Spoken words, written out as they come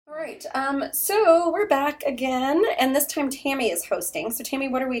right, so we're back again, and this time Tammy is hosting. So Tammy,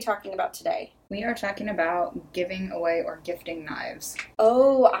 what are we talking about today? We are talking about giving away or gifting knives.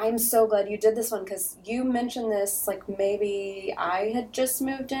 Oh, I'm so glad you did this one, because you mentioned this, like, maybe I had just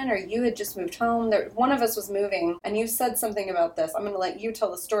moved in, or you had just moved home. One of us was moving, and you said something about this. I'm going to let you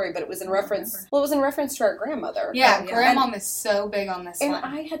tell the story, but it was in reference, well, it was in reference to our grandmother. Yeah, Grandmom is so big on this one. And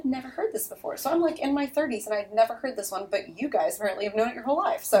I had never heard this before, so I'm, like, in my 30s, and I'd never heard this one, but you guys apparently have known it your whole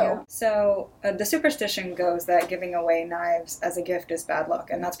life, so. Yeah. So, the superstition goes that giving away knives as a gift is bad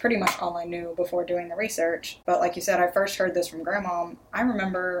luck, and that's pretty much all I knew before doing the research. But like you said, I first heard this from Grandmom. I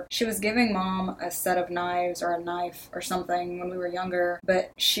remember she was giving Mom a set of knives or a knife or something when we were younger,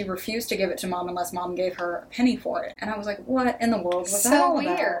 but she refused to give it to Mom unless Mom gave her a penny for it. And I was like, what in the world was that all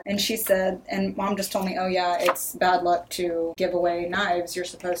about? And she said, and Mom just told me, oh yeah, it's bad luck to give away knives. You're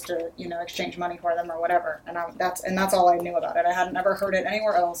supposed to, exchange money for them or whatever. And that's all I knew about it. I hadn't ever heard it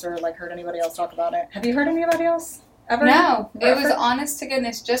anywhere else or heard anybody else talk about it. Have you heard anybody else? Ever? No, it was honest to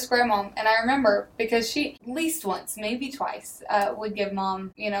goodness just Grandmom. And I remember because she, at least once, maybe twice, would give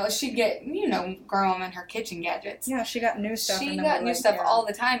Mom, she'd get, Grandmom and her kitchen gadgets. Yeah, she got new stuff. She got new stuff all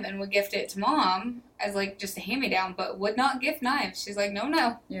the time and would gift it to Mom as just a hand-me-down, but would not gift knives. She's like,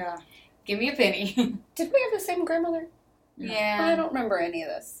 no. Yeah. Give me a penny. Did we have the same grandmother? Yeah. I don't remember any of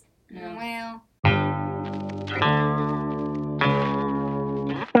this. No. Well.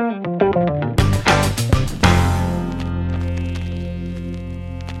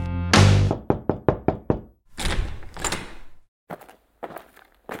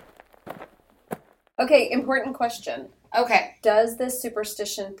 Okay, important question. Okay. Does this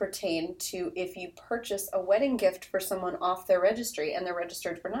superstition pertain to if you purchase a wedding gift for someone off their registry and they're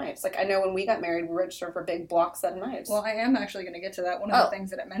registered for knives? Like, I know when we got married, we registered for big block set of knives. Well, I am actually going to get to that. One of the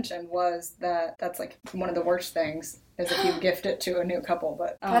things that it mentioned was that that's one of the worst things is if you gift it to a new couple.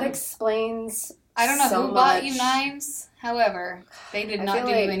 But that explains I don't know so who bought much. You knives. However, they did not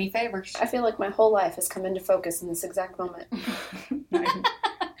do you any favors. I feel like my whole life has come into focus in this exact moment.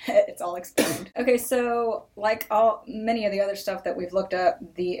 It's all explained. Okay, so like many of the other stuff that we've looked up,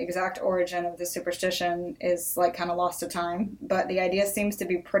 the exact origin of the superstition is kind of lost to time, but the idea seems to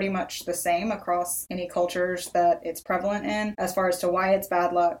be pretty much the same across any cultures that it's prevalent in. As far as to why it's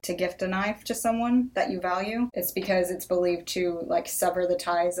bad luck to gift a knife to someone that you value, it's because it's believed to sever the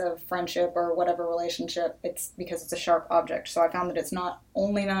ties of friendship or whatever relationship. It's because it's a sharp object. So I found that it's not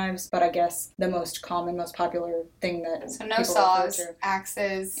only knives, but I guess the most common, most popular thing that so no saws,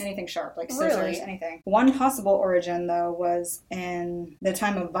 axes, anything sharp, like scissors, anything. One possible origin, though, was in the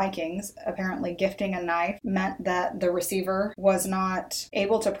time of Vikings. Apparently, gifting a knife meant that the receiver was not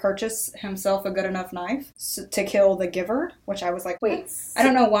able to purchase himself a good enough knife to kill the giver, which I was like, wait, I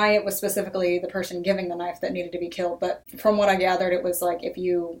don't know why it was specifically the person giving the knife that needed to be killed, but from what I gathered, it was if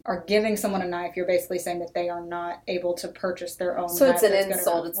you are giving someone a knife, you're basically saying that they are not able to purchase their own so knife. So it's an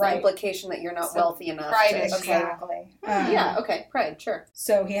insult. It's the implication that you're not wealthy enough. Pride, exactly. Pride, sure.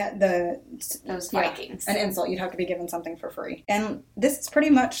 So he had those Vikings. An insult. You'd have to be given something for free. And this is pretty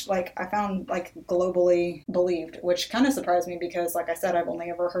much, I found, globally believed, which kind of surprised me because, like I said, I've only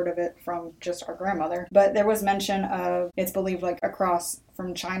ever heard of it from just our grandmother. But there was mention of, it's believed, across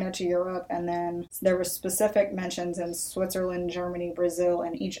from China to Europe, and then there were specific mentions in Switzerland, Germany, Brazil,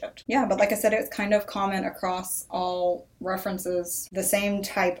 and Egypt. Yeah, but like I said, it's kind of common across all references, the same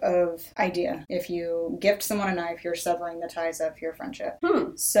type of idea. If you gift someone a knife, you're severing the ties of your friendship.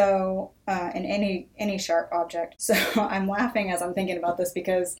 So, in any sharp object. So I'm laughing as I'm thinking about this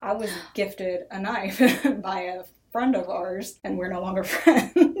because I was gifted a knife by a friend of ours, and we're no longer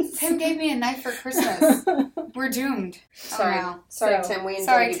friends. Tim gave me a knife for Christmas. We're doomed. Sorry, Tim. We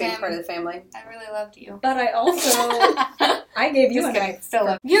enjoyed you being part of the family. I really loved you. But I also, I gave you a knife. Still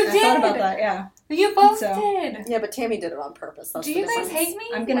love you. I thought about that, yeah. You both did. Yeah, but Tammy did it on purpose. Do you guys hate me?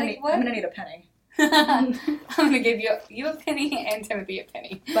 I'm gonna need a penny. I'm gonna give you a penny and Timothy a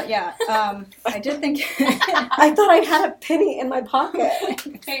penny. But yeah, I did think I thought I had a penny in my pocket.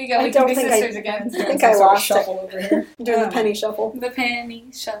 There you go. We can be sisters again. I think I lost shuffle over here. Doing the penny shuffle. The penny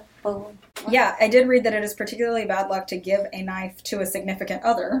shuffle. Yeah, I did read that it is particularly bad luck to give a knife to a significant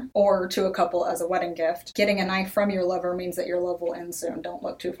other or to a couple as a wedding gift. Getting a knife from your lover means that your love will end soon. Don't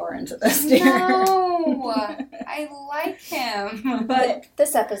look too far into this, dear. No, I like him. But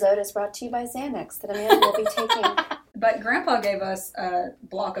this episode is brought to you by Xanax that Amanda will be taking. But Grandpa gave us a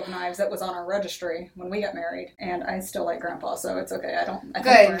block of knives that was on our registry when we got married, and I still like Grandpa, so it's okay. I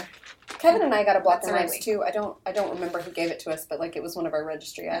think Kevin and I got a block of That's knives early. too. I don't remember who gave it to us, but like it was one of our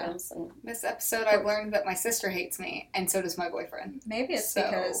registry Yeah. items. And This episode, I've learned that my sister hates me, and so does my boyfriend. Maybe it's So-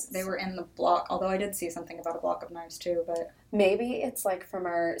 because they were in the block, although I did see something about a block of knives too, but maybe it's like from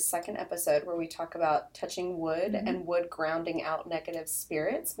our second episode where we talk about touching wood Mhm. and wood grounding out negative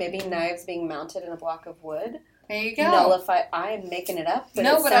spirits. Maybe knives being mounted in a block of wood There you go. nullify. I am making it up, but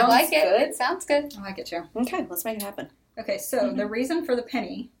no, it but I sounds like it. good. It sounds good. I like it too. Okay, let's make it happen. Okay, so the reason for the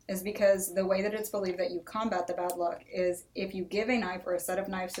penny is because the way that it's believed that you combat the bad luck is if you give a knife or a set of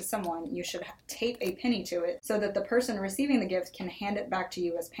knives to someone, you should tape a penny to it so that the person receiving the gift can hand it back to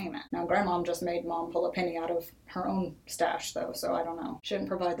you as payment. Now, Grandmom just made Mom pull a penny out of her own stash, though, so I don't know. Shouldn't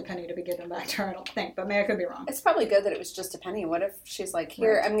provide the penny to be given back to her, I don't think, but maybe I could be wrong. It's probably good that it was just a penny. What if she's like,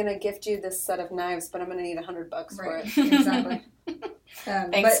 here, Right. I'm going to gift you this set of knives, but I'm going to need $100 for Right, it. exactly.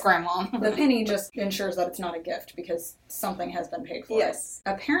 Thanks, But Grandma. the penny just ensures that it's not a gift because something has been paid for it. Yes.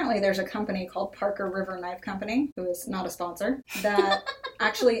 Apparently, there's a company called Parker River Knife Company, who is not a sponsor, that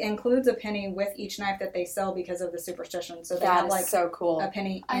actually includes a penny with each knife that they sell because of the superstition. So they That have is like so cool. a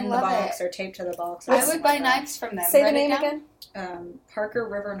penny I in the love box it. or taped to the box. or I something would buy like that. knives from them. Say the Write it name down. again. Parker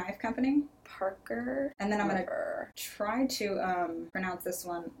River Knife Company. Parker. And then I'm going to River. try to pronounce this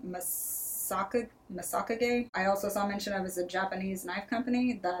one, Masakage. I also saw mention of as a Japanese knife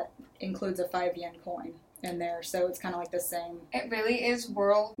company that includes a 5 yen coin in there. So it's kind of like the same. It really is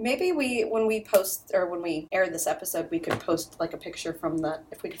world. Maybe when we post or when we air this episode, we could post like a picture from the,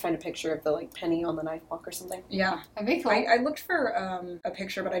 if we could find a picture of the like penny on the knife block or something. Yeah. That'd be cool. I looked for a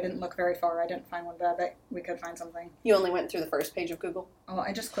picture, but I didn't look very far. I didn't find one, but I bet we could find something. You only went through the first page of Google. Oh,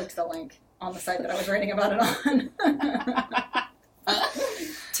 I just clicked the link on the site that I was reading about it on.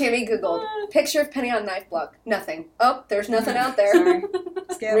 Tammy Googled picture of penny on knife block. Nothing. Oh, there's nothing out there. Sorry.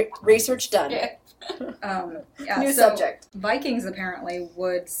 Skip. Research done. Yeah. Yeah, New so subject. Vikings apparently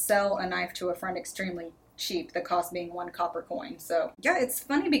would sell a knife to a friend extremely cheap, the cost being 1 copper coin. So, yeah, it's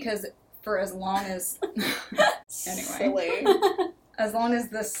funny because for as long as... Anyway. Silly. As long as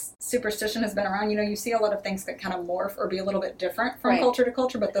this superstition has been around, you see a lot of things that kind of morph or be a little bit different from Right. culture to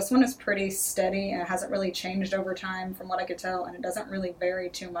culture, but this one is pretty steady and it hasn't really changed over time from what I could tell, and it doesn't really vary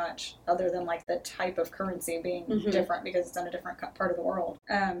too much other than like the type of currency being Mhm. different because it's in a different part of the world.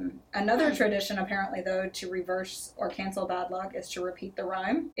 Another tradition apparently though to reverse or cancel bad luck is to repeat the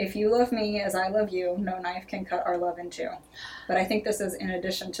rhyme. If you love me as I love you, no knife can cut our love in two. But I think this is in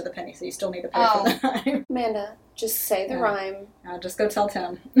addition to the penny, so you still need to pay for the rhyme. Amanda, just say the Yeah. rhyme Just go tell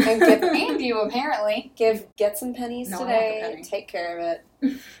Tim. and give And you, apparently. get some pennies No, I want the today. penny. Take care of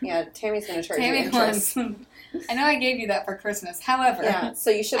it. Yeah, Tammy's gonna charge Tammy you interest. wants. I know I gave you that for Christmas. However, Yeah, so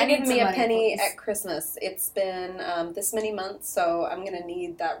you should I have need given me some a money, penny please. at Christmas. It's been this many months, so I'm gonna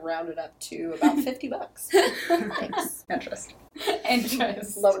need that rounded up to about $50. Thanks. Interest.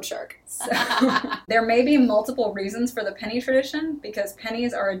 interest. Loan shark. So, there may be multiple reasons for the penny tradition because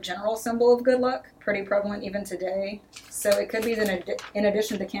pennies are a general symbol of good luck, pretty prevalent even today. So it could be that in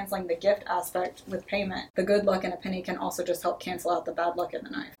addition to canceling the gift aspect with payment, the good luck in a penny can also just help cancel out the bad luck in the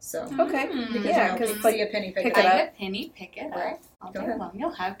knife. So Okay. because Yeah, you 'cause know, it's like, see a penny, pick pick it it up. Find a penny, pick it Right. up. All Go day ahead. long,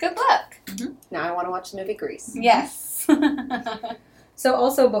 you'll have good luck. now I want to watch the movie Grease. Yes. So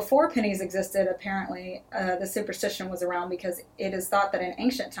also before pennies existed, apparently the superstition was around because it is thought that in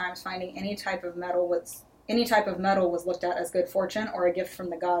ancient times finding any type of metal was looked at as good fortune or a gift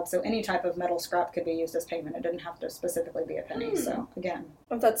from the gods. So any type of metal scrap could be used as payment. It didn't have to specifically be a penny. So again,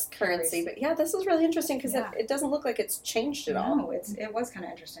 Well, that's currency, but yeah, this is really interesting because Yeah. it doesn't look like it's changed at all. no, it was kind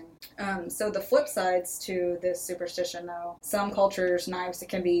of interesting. So the flip sides to this superstition, though, some cultures knives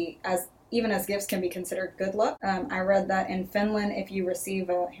can be even as gifts can be considered good luck. I read that in Finland, if you receive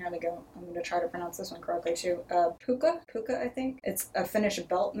here they go, I'm going to try to pronounce this one correctly too, puka, I think. It's a Finnish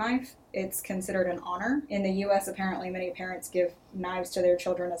belt knife. It's considered an honor. In the U.S., apparently many parents give knives to their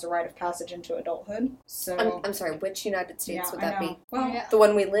children as a rite of passage into adulthood. So, I'm sorry, which United States yeah, would I that know. be? Well, Yeah. The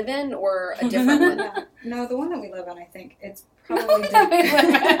one we live in or a different one? yeah. No, the one that we live in, I think. It's probably...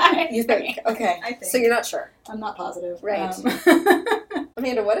 You think? Okay. I think. So you're not sure. I'm not positive. Right.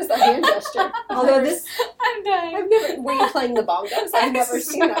 Amanda, what is that hand gesture? Although this... I'm dying. I've never. Were you playing the bongos? I've never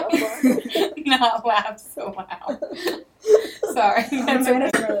seen that before. Not laugh so loud. Sorry. That's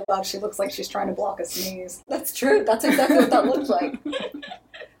Amanda's really loud. She looks like she's trying to block a sneeze. That's true. That's exactly what that looked like.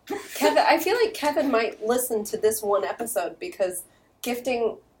 Kevin, I feel like Kevin might listen to this one episode because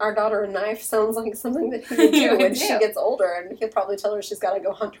gifting our daughter a knife sounds like something that he would He do would when do. she gets older, and he'll probably tell her she's got to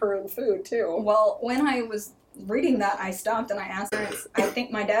go hunt her own food too. Well, when I was reading that, I stopped and I asked her, I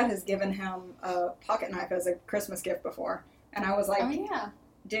think my dad has given him a pocket knife as a Christmas gift before. And I was like, Oh, yeah.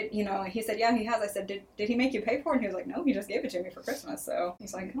 he said, yeah, he has. I said, did he make you pay for it? And he was like, no, he just gave it to me for Christmas. So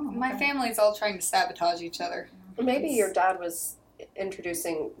he's like, oh, okay. My family's all trying to sabotage each other. Maybe your dad was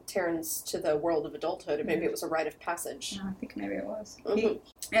introducing Terrence to the world of adulthood, and maybe it was a rite of passage. I think maybe it was.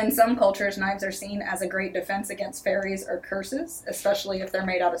 Mm-hmm. In some cultures, knives are seen as a great defense against fairies or curses, especially if they're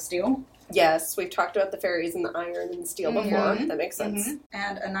made out of steel. Yes, we've talked about the fairies and the iron and the steel before. Mm-hmm. That makes sense. Mm-hmm.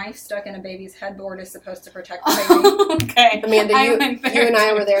 And a knife stuck in a baby's headboard is supposed to protect the baby. Okay. Amanda, you and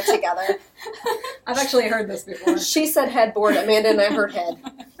I were there together. I've actually heard this before. She said headboard, Amanda and I heard head.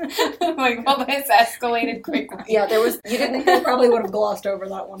 Like, well, this escalated quickly. Yeah, I probably would have glossed over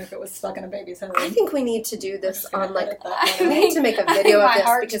that one if it was stuck in a baby's head. I think we need to do this on, like, I we need to make a video of my this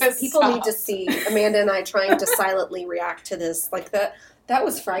heart because just people need to stopped. see Amanda and I trying to silently react to this. Like, that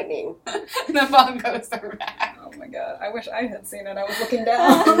was frightening. The bongos are back. Oh my god, I wish I had seen it. I was looking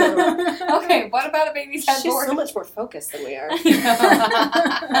down. Okay, what about a baby's She's headboard? so much more focused than we are.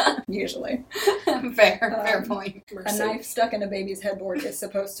 Usually. Fair point. A Mercy. knife stuck in a baby's headboard is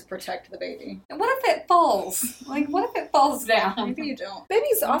supposed to protect the baby. And what if it falls? Like, what if it falls down? Maybe you don't.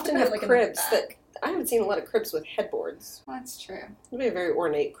 Babies often have Like in the cribs back. that I haven't seen a lot of cribs with headboards. That's true. It'd be a very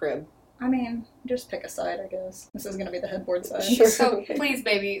ornate crib. I mean, just pick a side, I guess. This is going to be the headboard side. Sure. So Okay. please,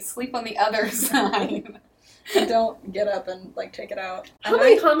 baby, sleep on the other side. Don't get up and, take it out. How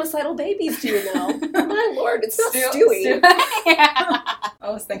many homicidal babies do you know? My lord, it's not Stewie. Yeah. I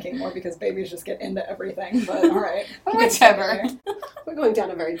was thinking more because babies just get into everything, but alright. Whichever. We're going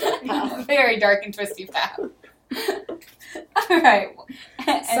down a very dark path. Very dark and twisty path. Alright.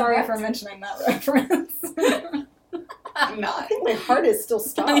 Sorry for mentioning that reference. I'm I not. think my heart is still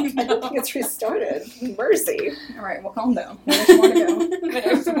stopped. I don't think it's restarted. Mercy. Alright, well, calm down. There's more to go.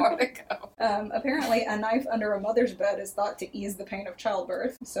 There's more to go. Apparently, a knife under a mother's bed is thought to ease the pain of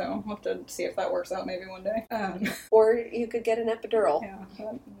childbirth, so we'll have to see if that works out maybe one day. Or you could get an epidural. Yeah,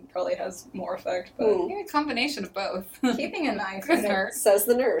 that probably has more effect, but Mm. Maybe a combination of both. keeping a knife Good in a, nurse. Says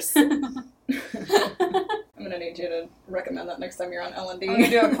the nurse. I'm gonna need you to recommend that next time you're on I'm L&D. gonna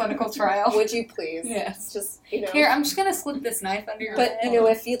do a clinical trial. Would you please? Yes. Just, Here, I'm just gonna slip this knife under your But, head.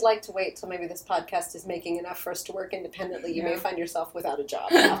 if you'd like to wait till maybe this podcast is making enough for us to work independently, you may Yeah. find yourself without a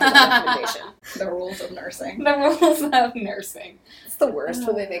job after that recommendation. The rules of nursing. The rules of nursing. It's the worst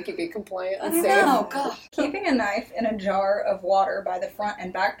when they make you be compliant I and safe. know, God. Keeping a knife in a jar of water by the front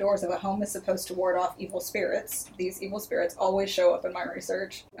and back doors of a home is supposed to ward off evil spirits. These evil spirits always show up in my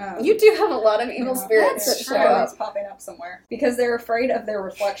research. You do have a lot of evil Yeah, spirits that's that true. show up. It's popping up somewhere. Because they're afraid of their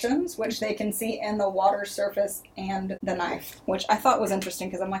reflections, which they can see in the water surface and the knife. Which I thought was interesting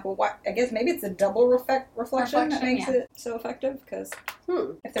because I'm like, well, why? I guess maybe it's the double reflection that makes yeah. it so effective. Because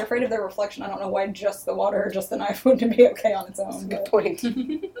Hmm. if they're afraid of their reflection, I don't know why just the water or just the knife wouldn't be okay on its own. Good But point.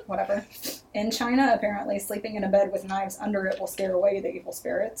 whatever. In China, apparently, sleeping in a bed with knives under it will scare away the evil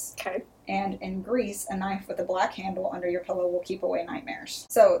spirits. Okay. And in Greece, a knife with a black handle under your pillow will keep away nightmares.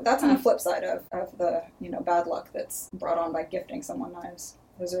 So that's on the flip side of the bad luck that's brought on by gifting someone knives.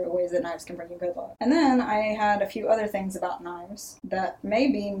 Those are ways that knives can bring you good luck. And then I had a few other things about knives that may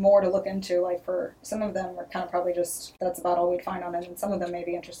be more to look into. Like, for some of them are kind of probably just, that's about all we'd find on it. And some of them may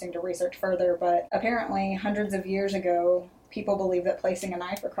be interesting to research further. But apparently, hundreds of years ago, people believed that placing a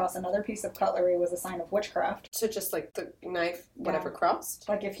knife across another piece of cutlery was a sign of witchcraft. So just like the knife, whatever Yeah. crossed.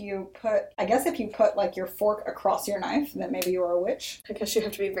 Like if you put like your fork across your knife, then maybe you're a witch. I guess you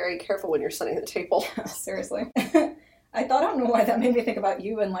have to be very careful when you're setting the table. Seriously. I don't know why that made me think about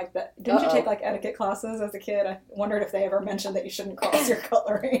you and like that. Didn't you take like etiquette classes as a kid? I wondered if they ever mentioned that you shouldn't cross your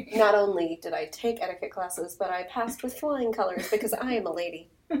cutlery. Not only did I take etiquette classes, but I passed with flying colors because I am a lady.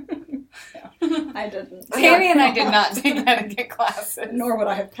 I didn't. Tammy and I did not take etiquette classes. Nor would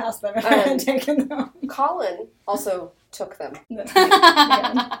I have passed them if I had taken them. Colin also took them.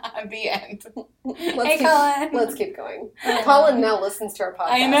 The end. Hey, Colin. Let's keep going. Colin now listens to our podcast.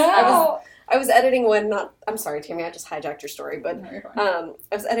 I know. I was editing one, I'm sorry, Tammy, I just hijacked your story, but No, you're fine.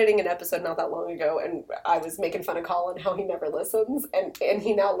 I was editing an episode not that long ago, and I was making fun of Colin how he never listens, and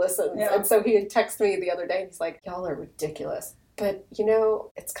he now listens. Yeah. And so he had texted me the other day, and he's like, y'all are ridiculous. But,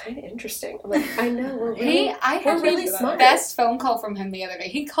 it's kind of interesting. I'm like, I know, we're really, I had we're really the smart. best phone call from him the other day.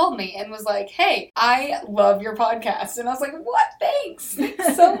 He called me and was like, hey, I love your podcast. And I was like, what? Thanks.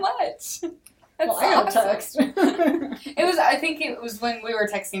 Thanks so much. That's Well, I got a awesome. text. I think it was when we were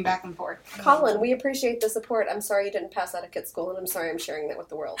texting back and forth. Colin, we appreciate the support. I'm sorry you didn't pass etiquette school, and I'm sorry I'm sharing that with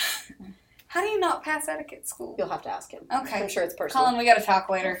the world. How do you not pass etiquette school? You'll have to ask him. Okay. I'm sure it's personal. Colin, we gotta talk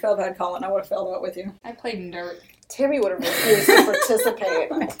I later. felt bad, Colin. I would have filled out with you. I played in dirt. Tammy would have refused to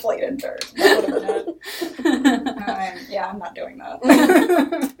participate. I played in dirt. That would have been it. Yeah, I'm not doing that.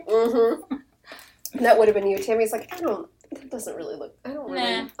 Mm-hmm. That would have been you. Tammy's like, I don't That doesn't really look. I don't Nah.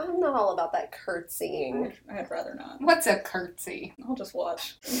 really. I'm not all about that curtsying. I'd rather not. What's a curtsy? I'll just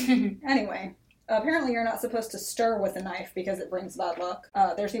watch. Anyway, apparently you're not supposed to stir with a knife because it brings bad luck.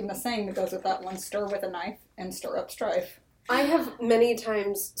 There's even a saying that goes with that one: stir with a knife and stir up strife. I have many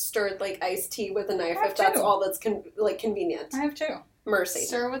times stirred like iced tea with a knife I have if that's too. all that's convenient. I have two. Mercy.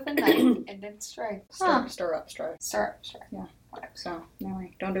 Stir with a knife and then strike. Stir up strife. Stir. Yeah. So,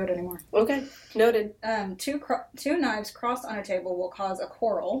 anyway, don't do it anymore. Okay, noted. Two knives crossed on a table will cause a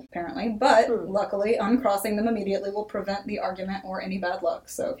quarrel, apparently, but luckily, uncrossing them immediately will prevent the argument or any bad luck.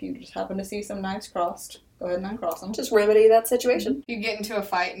 So if you just happen to see some knives crossed, go ahead and uncross them. Just remedy that situation. You get into a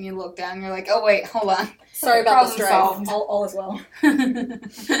fight and you look down, you're like, oh wait, hold on. Sorry about the Problem strife. solved. All is well.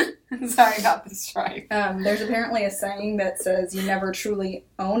 Sorry about the strife. There's apparently a saying that says you never truly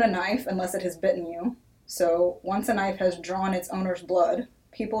own a knife unless it has bitten you. So once a knife has drawn its owner's blood,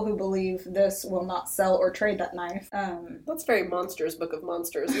 people who believe this will not sell or trade that knife. That's very Monsters, Book of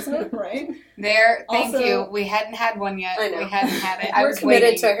Monsters, isn't it? Right? Thank Also- you. We hadn't had one yet. I know. We hadn't had it. I We're was committed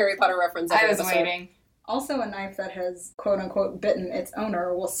waiting. to a Harry Potter reference. I every was episode. waiting. Also, a knife that has quote-unquote bitten its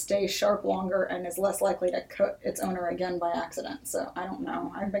owner will stay sharp longer and is less likely to cut its owner again by accident. So, I don't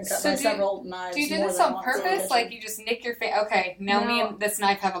know. I've been cut So by do- several knives. Do you do more this than on once in the purpose? kitchen. Like you just nick your face? Okay, now me No. and this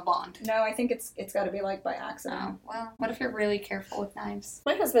knife have a bond. No, I think it's got to be like by accident. Oh, well, what if you're really careful with knives?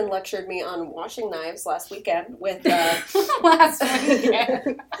 My husband lectured me on washing knives last weekend with. Last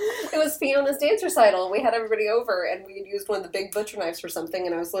weekend. It was Fiona's dance recital. We had everybody over, and we had used one of the big butcher knives for something,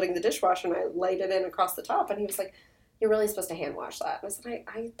 and I was loading the dishwasher, and I laid it in across the top, and he was like, "You're really supposed to hand wash that." And I said,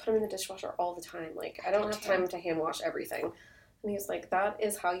 I put them in the dishwasher all the time. Like, I don't have time to hand wash everything. And he was like, "That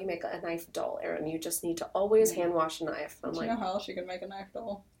is how you make a knife dull, Erin. You just need to always hand wash a knife." I'm Do like, you know how else you can make a knife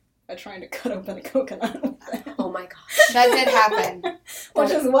dull? By trying to cut open a coconut with it. "Oh my gosh." That did happen.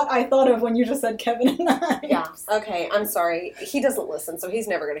 Which is what I thought of when you just said Kevin and I. Yeah. Okay. I'm sorry. He doesn't listen, so he's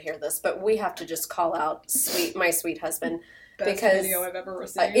never going to hear this. But we have to just call out my sweet husband. Best Because, video I've ever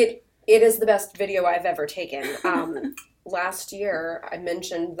received. It is the best video I've ever taken. Last year, I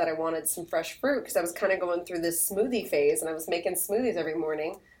mentioned that I wanted some fresh fruit because I was kind of going through this smoothie phase, and I was making smoothies every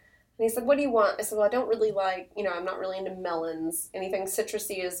morning. And he said, "What do you want?" I said, "Well, I don't really like, I'm not really into melons. Anything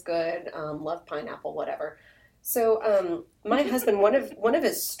citrusy is good. Love pineapple, whatever." So my husband, one of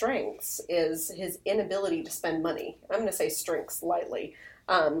his strengths is his inability to spend money. I'm going to say strengths lightly.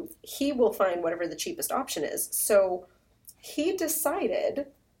 He will find whatever the cheapest option is. So he decided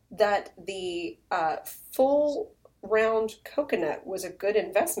that the full round coconut was a good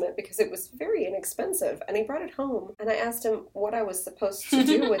investment because it was very inexpensive, and he brought it home, and I asked him what I was supposed to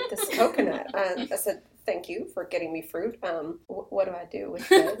do with this coconut. I said, "Thank you for getting me fruit. What do I do with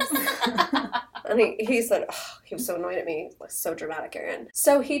this?" And he said, oh, he was so annoyed at me. It was so dramatic, Erin.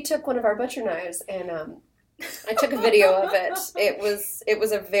 So he took one of our butcher knives, and I took a video of it. It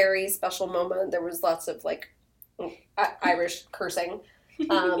was a very special moment. There was lots of Irish cursing.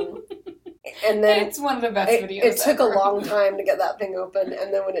 And then It's one of the best videos it took ever. a long time to get that thing open,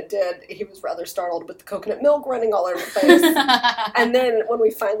 and then when it did, he was rather startled with the coconut milk running all over the place. And then when we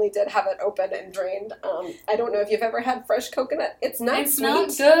finally did have it open and drained, I don't know if you've ever had fresh coconut. It's not It's sweet. not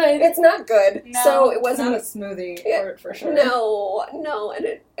good. It's not good. No, so it It's wasn't not a smoothie for sure. No, and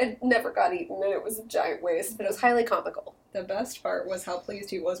it never got eaten, and it was a giant waste, but it was highly comical. The best part was how pleased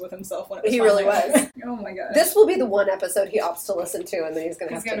he was with himself when it was He really finally- was. Oh my god. This will be the one episode he opts to listen to, and then he's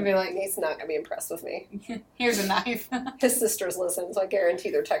He's gonna be like- he's not gonna be impressed with me. Here's a knife. His sisters listen, so I guarantee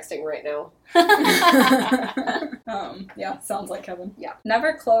they're texting right now. Yeah, sounds like Kevin. Yeah.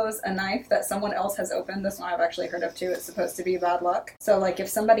 Never close a knife that someone else has opened. This one I've actually heard of too. It's supposed to be bad luck. So like if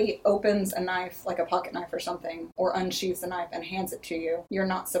somebody opens a knife, like a pocket knife or something, or unsheathes the knife and hands it to you, you're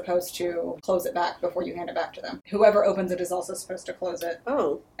not supposed to close it back before you hand it back to them. Whoever opens it is also supposed to close it.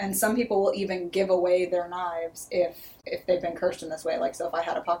 Oh. And some people will even give away their knives if they've been cursed in this way. Like, so if I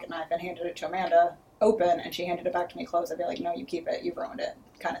had a pocket knife and handed it to Amanda open and she handed it back to me closed, I'd be like, no, you keep it, you've ruined it,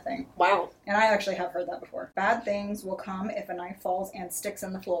 kind of thing. Wow. And I actually have heard that before. Bad things will come if a knife falls and sticks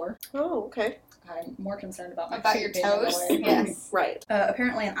in the floor. Oh, okay. I'm more concerned about my About feet your being in the toes? way. Yes. Right.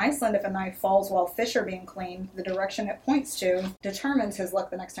 Apparently in Iceland, if a knife falls while fish are being cleaned, the direction it points to determines his luck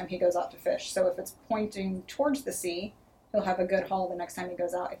the next time he goes out to fish. So if it's pointing towards the sea, he'll have a good haul the next time he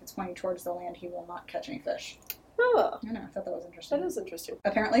goes out. If it's pointing towards the land, he will not catch any fish. Oh, I know, I thought that was interesting. that is interesting.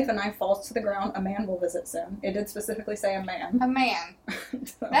 Apparently, if a knife falls to the ground, a man will visit soon. It did specifically say a man. A man.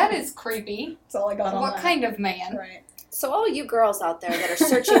 So, That is creepy. that's all I got on What that. kind of man? Right. So all you girls out there that are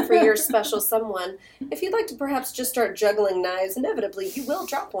searching for your special someone, if you'd like to perhaps just start juggling knives, inevitably you will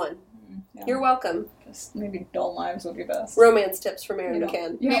drop one. Yeah. You're welcome. Just maybe dull knives would be best. Romance tips from Erin You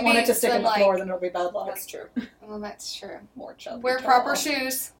McCann. You don't Maybe want it to stick in some, the floor, then it'll be bad luck. That's true. Well, that's true. More chubby Wear toe. proper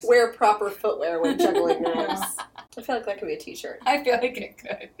shoes. Wear proper footwear when juggling knives. I feel like that could be a t-shirt. I feel like it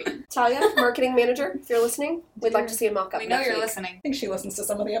could. Talia, marketing manager, if you're listening, we'd like to see a mock-up We know next you're week. listening. I think she listens to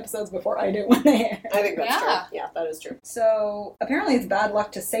some of the episodes before I do when they air. I think that's Yeah. true. Yeah, that is true. So, apparently it's bad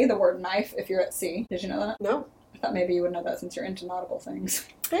luck to say the word knife if you're at sea. Did you know that? No. I thought maybe you would know that since you're into nautical things.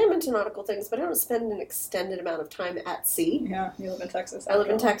 I am into nautical things, but I don't spend an extended amount of time at sea. Yeah, you live in Texas. I live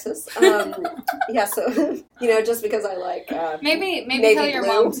in after all. Texas. Yeah, so, just because I like... Maybe Navy tell your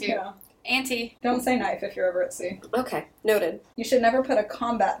blue. mom too. Yeah. Auntie. Don't say knife if you're ever at sea. Okay, noted. You should never put a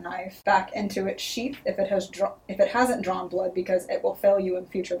combat knife back into its sheath if it hasn't drawn blood because it will fail you in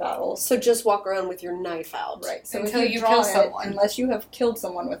future battles. So just walk around with your knife out. Right. So Until if you draw kill it, someone. unless you have killed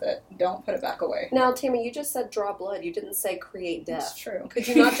someone with it, don't put it back away. Now, Tammy, you just said draw blood. You didn't say create That's death. true. Could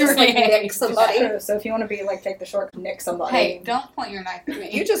you not just, nick That's somebody? true. So if you want to be like take the short, nick somebody. Hey, don't point your knife at me.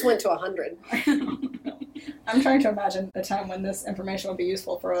 You just went to 100. I'm trying to imagine a time when this information would be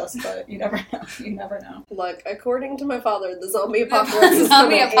useful for us, but you never know. You never know. Look, according to my father, the zombie apocalypse is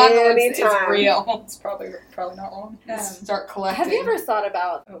Zombie coming apocalypse is anytime. real. It's probably not wrong. Start collecting. Have you ever thought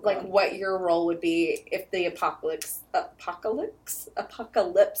about Oh, like God. what your role would be if the apocalypse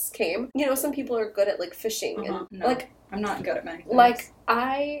came? Some people are good at like fishing No, and I'm not good at many things. like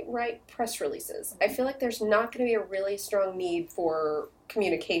I write press releases. I feel like there's not going to be a really strong need for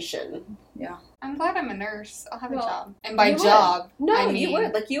communication. I'm glad I'm a nurse. I'll have a Well, job. And by you would. job, No, I you mean,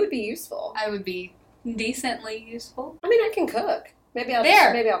 would. Like you would be useful. I would be decently useful. I mean, I can cook. Maybe I'll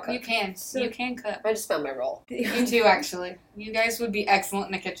cook. You can. You can cook. I just found my role. You too, actually. You guys would be excellent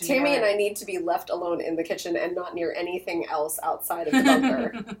in the kitchen. Tammy and together. I need to be left alone in the kitchen and not near anything else outside of the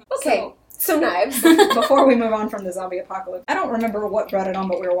bunker. Okay, so knives. Before we move on from the zombie apocalypse, I don't remember what brought it on,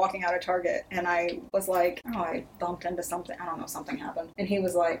 but we were walking out of Target, and I was like, I bumped into something. I don't know, something happened. And he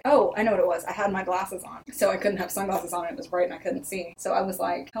was like, oh, I know what it was. I had my glasses on. So I couldn't have sunglasses on. It was bright and I couldn't see. So I was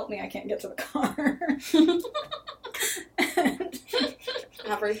like, help me, I can't get to the car.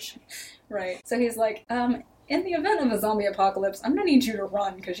 Average. Right. So he's like, in the event of a zombie apocalypse, I'm going to need you to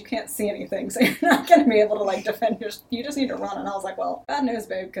run because you can't see anything. So you're not going to be able to, like, defend you just need to run. And I was like, well, bad news,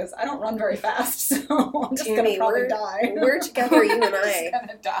 babe, because I don't run very fast. So I'm just going to probably die. We're together, you and I'm I. just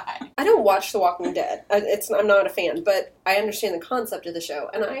gonna die. I don't watch The Walking Dead. I'm not a fan, but I understand the concept of the show.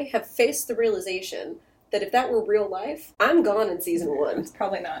 And I have faced the realization that if that were real life, I'm gone in season 1. It's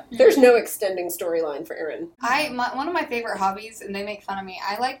probably not. There's no extending storyline for Erin. One of my favorite hobbies, and they make fun of me,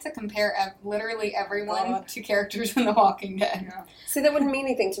 I like to compare literally everyone God. to characters in The Walking Dead. Yeah. See, that wouldn't mean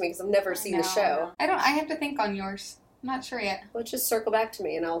anything to me because I've never seen the show. I have to think on yours. I'm not sure yet. Let's just circle back to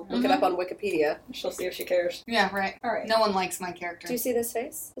me and I'll look it up on Wikipedia. She'll see if she cares. Yeah, right. All right. No one likes my character. Do you see this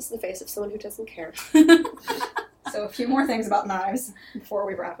face? This is the face of someone who doesn't care. So a few more things about knives before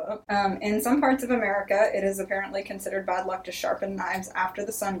we wrap up. In some parts of America, it is apparently considered bad luck to sharpen knives after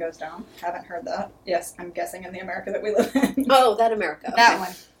the sun goes down. Haven't heard that. Yes, I'm guessing in the America that we live in. Oh, that America. That one.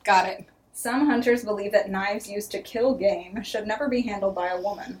 Got it. Some hunters believe that knives used to kill game should never be handled by a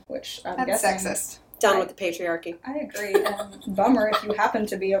woman, which I'm That's guessing... sexist. Down with the patriarchy. I agree. And bummer if you happen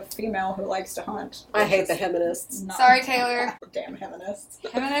to be a female who likes to hunt. I hate the feminists. Not- Sorry, Taylor. Damn feminists.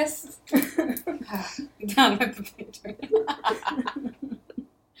 Feminists? Down with the picture.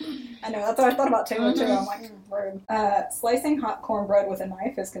 I know, that's what I thought about Taylor too. I'm like, rude. Slicing hot cornbread with a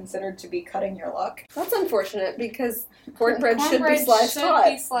knife is considered to be cutting your luck. That's unfortunate because cornbread should be Cornbread sliced should hot.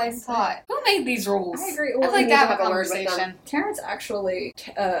 be sliced hot. Who made these rules? I agree. I'd Well, like need to to have have a a word with them. conversation. Terrence actually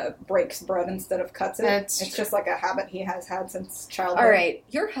breaks bread instead of cuts it. That's It's just like a habit he has had since childhood. All right,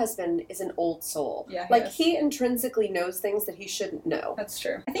 your husband is an old soul. Yeah, he like is. he intrinsically knows things that he shouldn't know. That's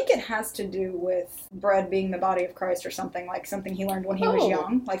true. I think it has to do with bread being the body of Christ or something, like something he learned when he was Oh.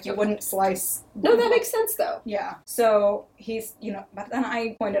 young. Like you wouldn't slice. No, that makes sense though. Yeah. So he's, but then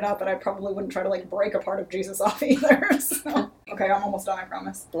I pointed out that I probably wouldn't try to like break a part of Jesus off either. So. Okay, I'm almost done, I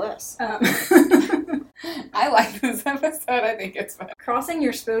promise. Bless. I like this episode. I think it's fun. Crossing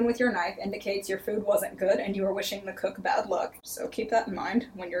your spoon with your knife indicates your food wasn't good and you are wishing the cook bad luck. So keep that in mind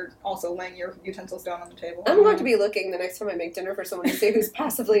when you're also laying your utensils down on the table. I'm going to be looking the next time I make dinner for someone to see who's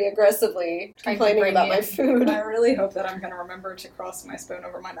passively aggressively Trying to complaining bring about you my in. food. I really hope that I'm going to remember to cross my spoon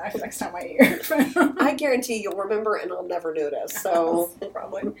over my knife next time I eat. I guarantee you'll remember and I'll never notice. So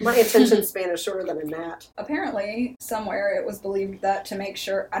Probably. my attention span is shorter than a gnat. Apparently, somewhere it was believed that to make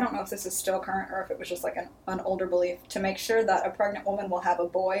sure, I don't know if this is still current or if it was just like an older belief, to make sure that a pregnant woman will have a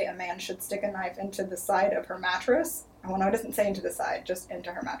boy, a man should stick a knife into the side of her mattress. Oh, no, it doesn't say into the side, just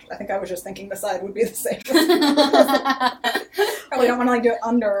into her mattress. I think I was just thinking the side would be the safest. Probably don't want to like do it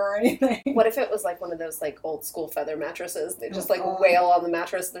under or anything. What if it was like one of those like old school feather mattresses? They just like Oh. wail on the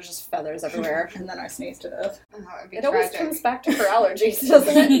mattress. There's just feathers everywhere. And then I sneeze to death. Oh, it'd be It always tragic. comes back to her allergies,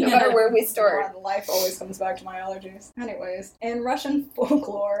 doesn't it? No matter where we start. God, life always comes back to my allergies. Anyways, in Russian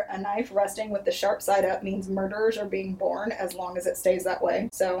folklore, a knife resting with the sharp side up means murderers are being born as long as it stays that way.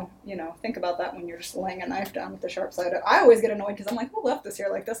 So, think about that when you're just laying a knife down with the sharp side up. I always get annoyed because I'm like, who left this here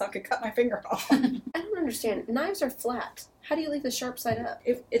like this? I could cut my finger off. I don't understand. Knives are flat. How do you leave the sharp side up?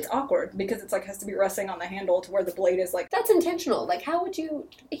 It's awkward because it's like has to be resting on the handle to where the blade is like. That's intentional. Like, how would you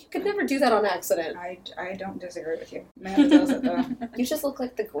could never do that on accident. I don't disagree with you. Man does it though. You just look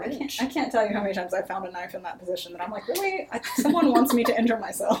like the Grinch. I can't tell you how many times I found a knife in that position that I'm like, really? Someone wants me to injure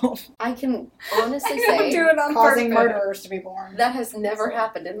myself. I can honestly I don't say do it on Causing purpose. murderers to be born. that has never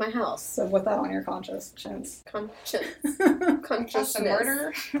happened in my house. So with that on your conscience. Conscience. Just Consciousness. a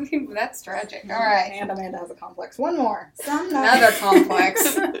murder? That's tragic. All right. And Amanda has a complex. One more. Another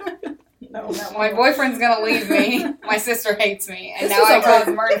complex. No, My boyfriend's gonna leave me. My sister hates me, and This now is I a cause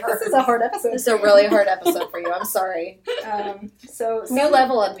This murder. is a hard episode. This is a really hard episode for you. I'm sorry. So New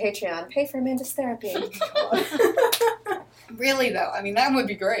level on Patreon. Pay for Amanda's therapy. Really though, I mean that would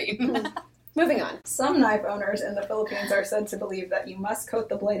be great. Moving on. Some knife owners in the Philippines are said to believe that you must coat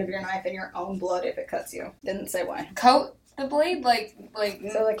the blade of your knife in your own blood if it cuts you. Didn't say why. Coat the blade like.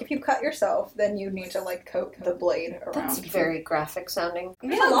 So like if you cut yourself, then you need to like coat the blade around. That's very graphic sounding.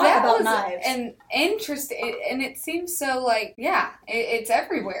 There's a lot that about was knives. And interesting, and it seems so like it's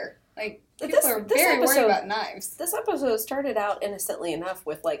everywhere. Like people are very worried about knives. This episode started out innocently enough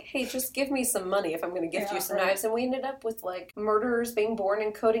with like, hey, just give me some money if I'm going to gift Yeah, you some right. knives. And we ended up with like murderers being born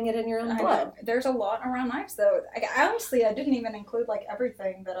and coating it in your own I blood. know. There's a lot around knives though. I honestly I didn't even include like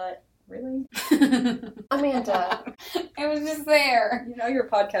everything that I really. Amanda. It was just there. You're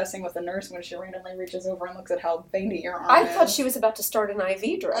podcasting with a nurse when she randomly reaches over and looks at how veiny your arm I is. thought she was about to start an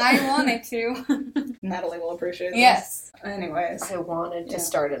IV drip. I wanted to. Natalie will appreciate this. Yes. Anyways. I wanted to Yeah.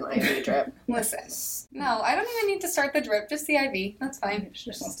 start an IV drip. Listen. No, I don't even need to start the drip. Just the IV. That's fine. She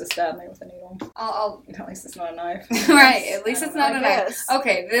just wants to stab me with a needle. I'll At least it's not a knife. right. At least it's not I a knife. guess.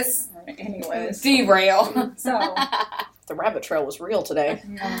 Okay. This Alright, anyways. derail. So, The rabbit trail was real today.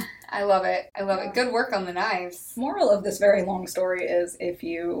 I love it. I love it. Good work on the knives. moral of this very long story is if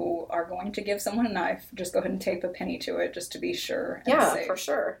you are going to give someone a knife, just go ahead and tape a penny to it just to be sure and Yeah, safe. for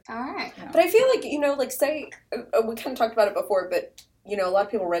sure. All right. But I feel like, like say, we kind of talked about it before, but, a lot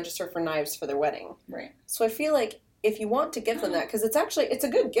of people register for knives for their wedding. Right. So I feel like if you want to give them that, because it's a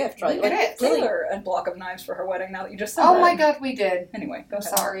good gift, right? It Like, is. really, Taylor a block of knives for her wedding now that you just said Oh that. my God, we did. Anyway, go I'm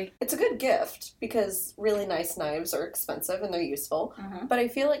ahead. sorry. it's a good gift because really nice knives are expensive and they're useful. Uh-huh. But I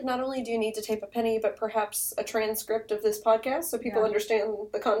feel like not only do you need to tape a penny, but perhaps a transcript of this podcast so people Yeah. understand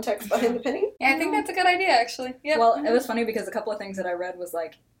the context behind the penny. Yeah, I think that's a good idea, actually. Yep. Well, it was funny because a couple of things that I read was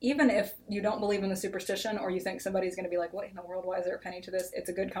like, even if you don't believe in the superstition or you think somebody's going to be like, what in the world, why is there a penny to this? It's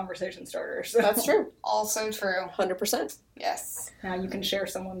a good conversation starter. So. That's true. Also true. 100%. Yes. Now you can share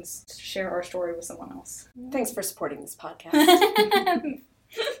our story with someone else. Thanks for supporting this podcast. I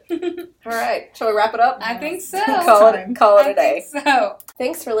All right. Shall we wrap it up? think so. Call it a day. think so.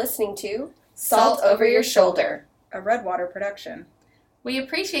 Thanks for listening to Salt Over Your Shoulder. A Redwater production. We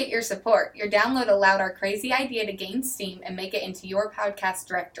appreciate your support. Your download allowed our crazy idea to gain steam and make it into your podcast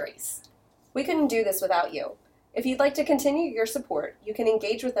directories. We couldn't do this without you. If you'd like to continue your support, you can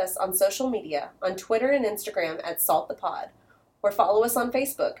engage with us on social media, on Twitter and Instagram at SaltThePod, or follow us on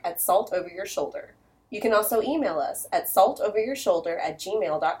Facebook at Salt Over Your Shoulder. You can also email us at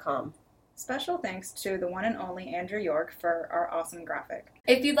saltoveryourshoulder@gmail.com. Special thanks to the one and only Andrew York for our awesome graphic.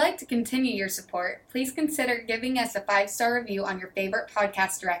 If you'd like to continue your support, please consider giving us a 5-star review on your favorite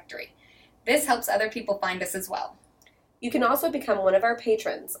podcast directory. This helps other people find us as well. You can also become one of our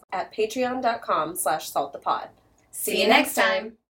patrons at patreon.com/saltthepod. See you next time.